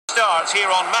start here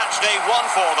on match day 1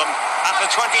 for them at the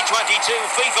 2022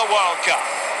 FIFA World Cup.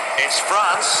 It's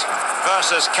France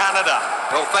versus Canada.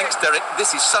 Well, thanks, Derek.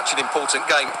 This is such an important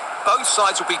game. Both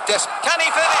sides will be desperate. Can he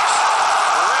finish?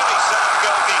 Really sound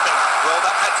goalkeeping. Well,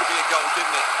 that had to be a goal,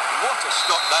 didn't it? What a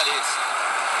stop that is.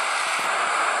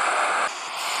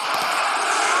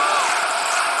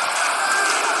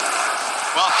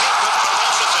 Well, hit with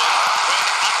velocity when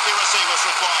accuracy was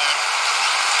required.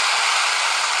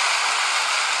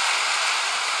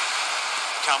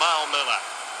 Kamal Miller.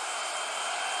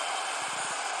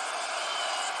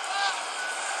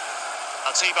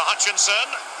 Atiba Hutchinson.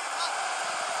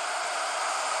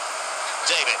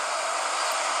 David.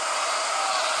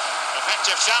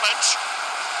 Effective challenge.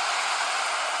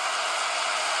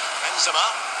 Benzema.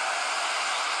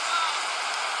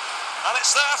 And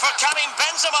it's there for Karim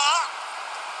Benzema.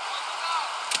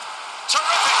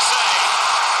 Terrific save.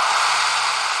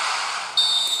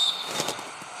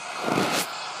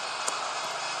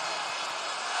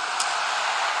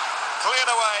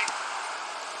 Cleared away.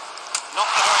 Not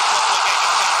a very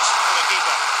complicated catch for the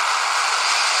keeper.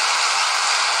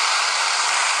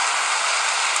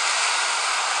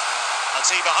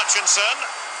 Atiba Hutchinson.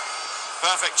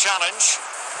 Perfect challenge.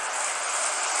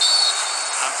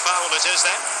 And foul it is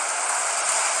then.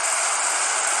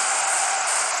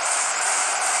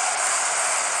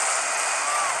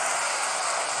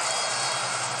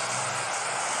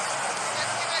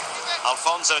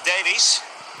 Alphonso Davies.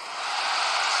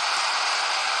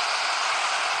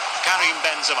 Karim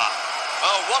Benzema.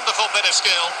 Oh, wonderful bit of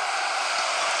skill.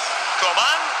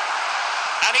 Coman.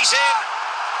 And he's in.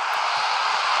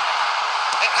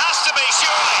 It has to be,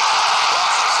 surely.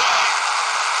 What a save.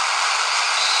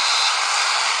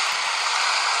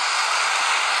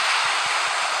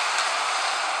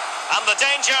 And the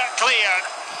danger cleared.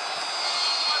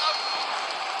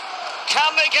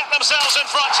 Can they get themselves in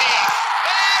front here?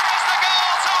 There is the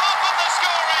goal to open the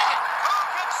scoring. Who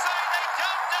can say they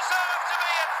don't deserve to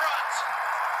be in front?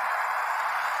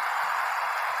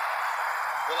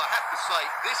 Well, I have to say,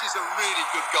 this is a really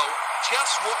good goal.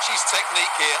 Just watch his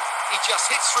technique here. He just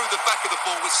hits through the back of the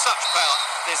ball with such power.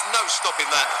 There's no stopping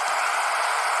that.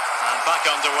 And back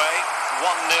underway.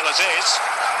 1-0 it is.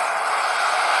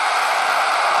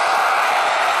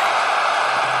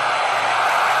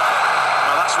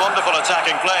 Well, that's wonderful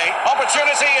attacking play.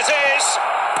 Opportunity it is.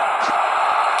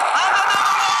 And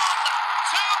another one!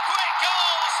 2 quick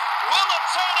goals. Will it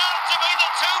turn out to be the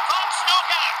 2-punch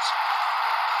knockout?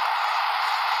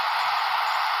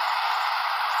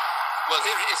 Well,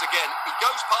 here it is again. He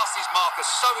goes past his marker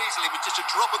so easily with just a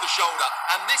drop of the shoulder.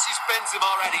 And this is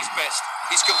Benzema at his best.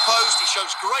 He's composed, he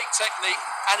shows great technique,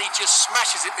 and he just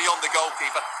smashes it beyond the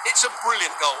goalkeeper. It's a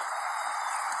brilliant goal.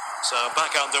 So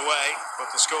back underway,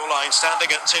 with the scoreline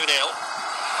standing at 2-0.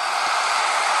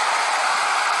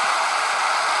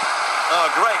 Oh,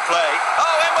 great play.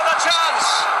 Oh, in with a chance!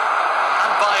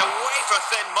 And by a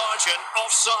wafer-thin margin,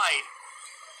 offside.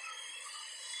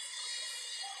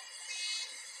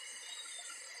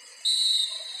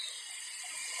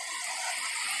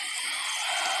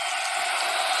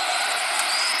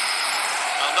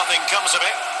 Well, nothing comes of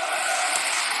it.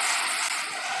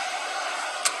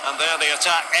 And there the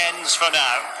attack ends for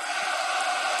now.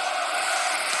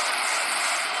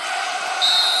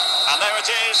 And there it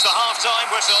is, the half-time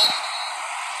whistle.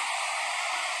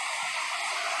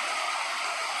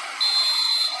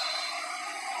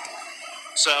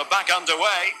 So back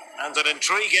underway, and an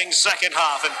intriguing second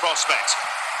half in prospect.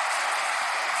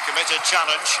 Committed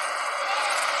challenge.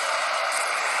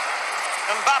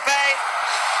 Mbappe.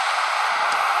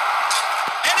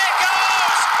 In it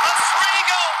goes! A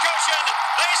 3-goal cushion.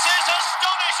 This is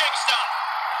astonishing stuff.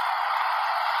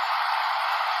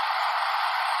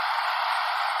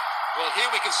 Well,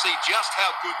 here we can see just how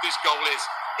good this goal is.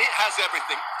 It has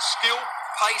everything. Skill,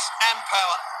 pace and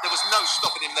power. There was no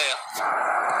stopping him there.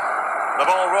 The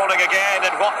ball rolling again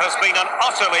in what has been an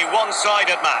utterly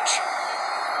one-sided match.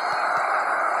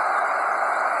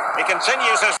 He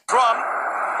continues his run.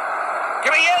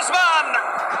 Griezmann!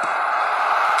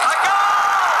 A goal!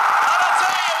 And I'll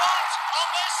tell you what, on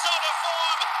this sort of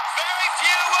form, very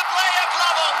few would lay a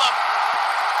glove on them.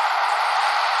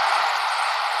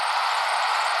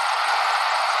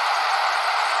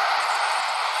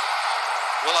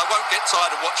 Well, I won't get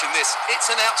tired of watching this.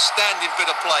 It's an outstanding bit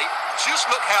of play. Just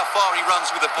look how far he runs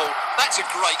with the ball. That's a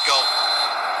great goal.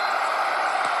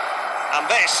 And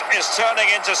this is turning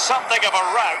into something of a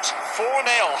rout. 4-0.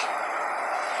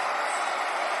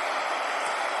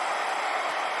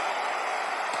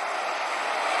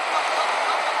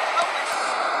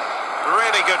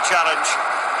 Really good challenge.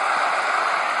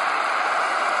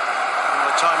 And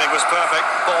the Timing was perfect.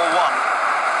 Ball one.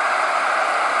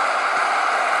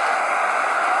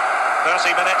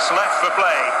 30 minutes left for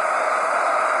play.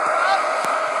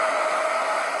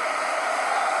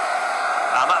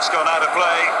 And that's gone out of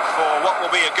play for what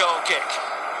will be a goal kick.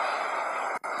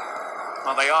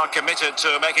 Well, they are committed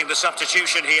to making the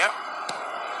substitution here.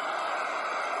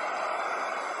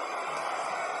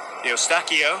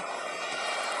 Eustachio.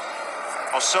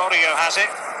 Osorio has it.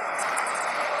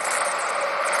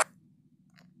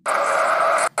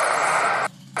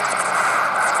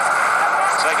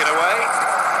 Take it away.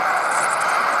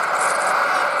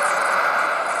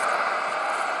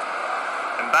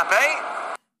 Mbappe.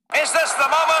 Is this the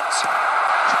moment?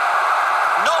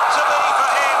 Not to be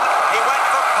for him. He went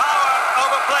for power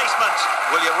over placement.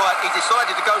 Well, you're right. He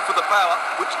decided to go for the power,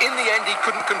 which in the end he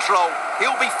couldn't control.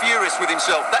 He'll be furious with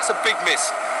himself. That's a big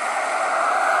miss.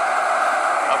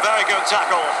 A very good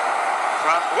tackle.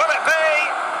 Will it be?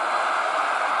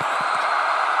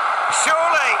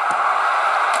 Surely.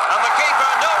 And the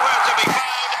keeper nowhere to be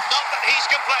found. Not that he's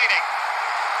complaining.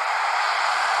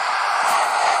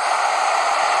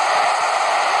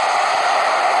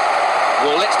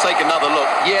 Well, let's take another look.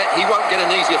 Yeah, he won't get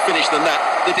an easier finish than that.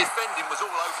 The defending was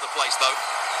all over the place, though.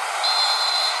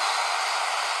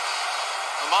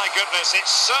 Oh, my goodness,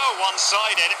 it's so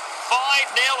one-sided.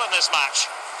 5-0 in this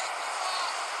match.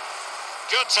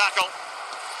 Good tackle.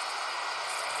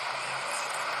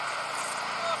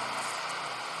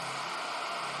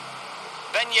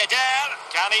 Ben Yedder,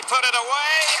 can he put it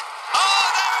away? Oh,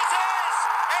 there it is!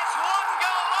 It's one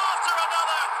goal after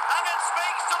another, and it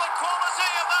speaks to the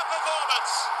quality of that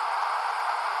performance.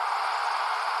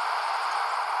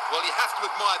 Well, you have to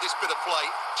admire this bit of play.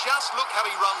 Just look how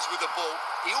he runs with the ball.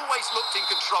 He always looked in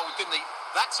control, didn't he?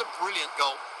 That's a brilliant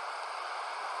goal.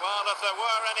 Well, if there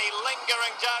were any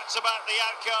lingering doubts about the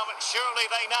outcome,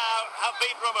 surely they now have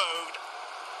been removed.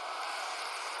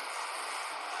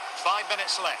 5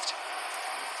 minutes left.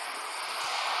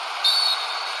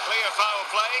 Clear foul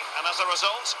play, and as a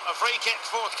result, a free kick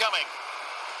forthcoming.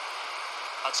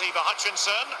 Atiba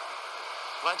Hutchinson.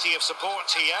 Plenty of support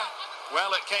here.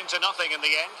 Well, it came to nothing in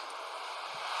the end.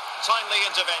 Timely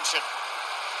intervention.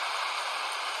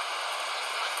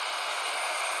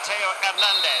 Theo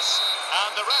Hernandez.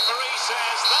 And the referee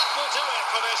says that will do it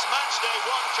for this matchday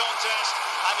 1 contest,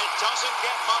 and it doesn't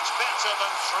get much better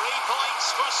than 3 points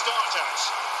for starters.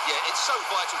 Yeah, it's so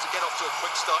vital to get off to a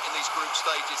quick start in these group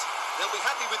stages. They'll be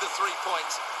happy with the 3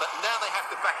 points, but now they have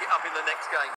to back it up in the next game.